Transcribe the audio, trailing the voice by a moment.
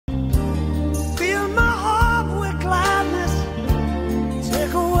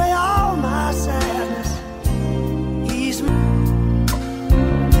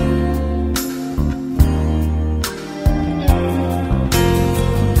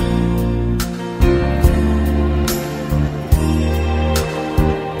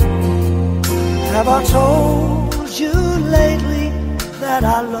Have I told you lately that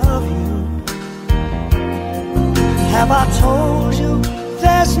I love you? Have I told you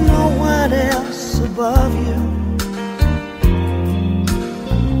there's no one else above you?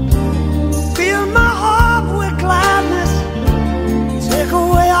 Fill my heart with gladness, take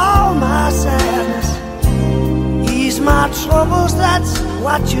away all my sadness, ease my troubles, that's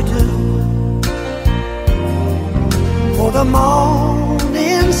what you do. For the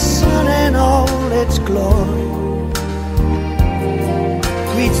morning sun and all its glory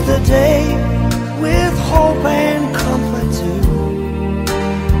greets the day with hope and comfort too.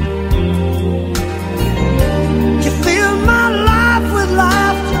 You fill my life with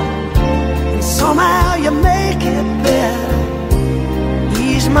laughter, and somehow you make it better.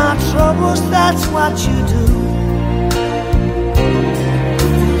 Ease my troubles, that's what you do.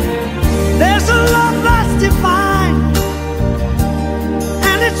 There's a love that's divine,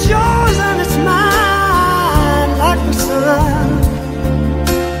 and it's yours and it's mine, like the sun.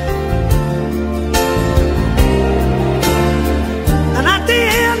 And at the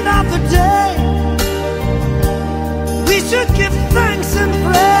end of the day, we should give thanks and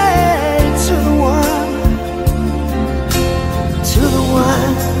pray to the one, to the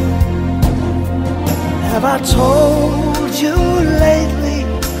one. Have I told you lately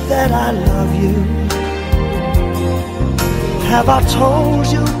that I love you? Have I told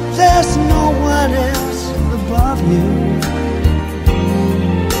you there's no one else above you?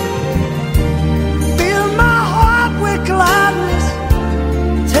 Fill my heart with gladness,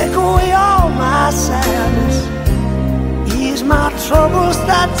 take away all my sadness, ease my troubles,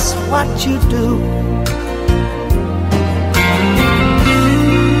 that's what you do.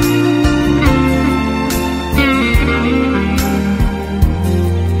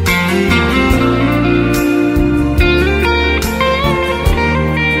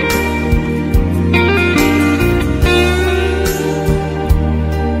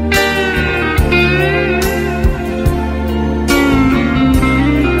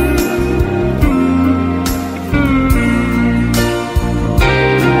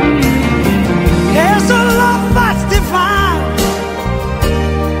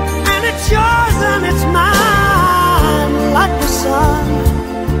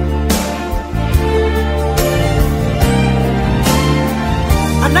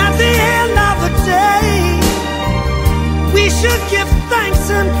 And at the end of the day, we should give thanks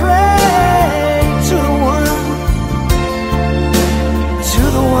and pray to the one, to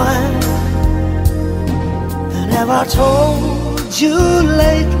the one. And have I told you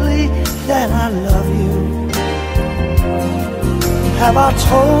lately that I love you? Have I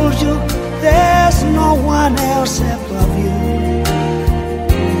told you there's no one else above you?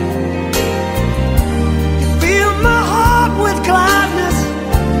 You fill my heart with gladness,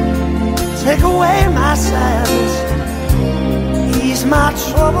 take away my sadness, ease my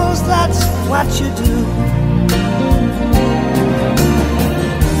troubles, that's what you do.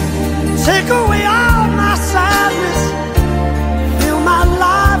 Take away all my sadness, fill my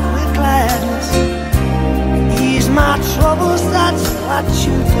life with gladness, ease my troubles, that's what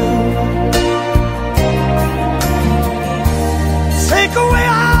you do. Take away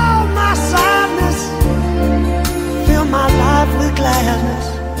all my sadness, fill my life with gladness,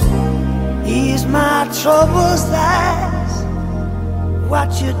 ease my troubles, that's what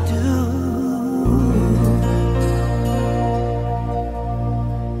you do.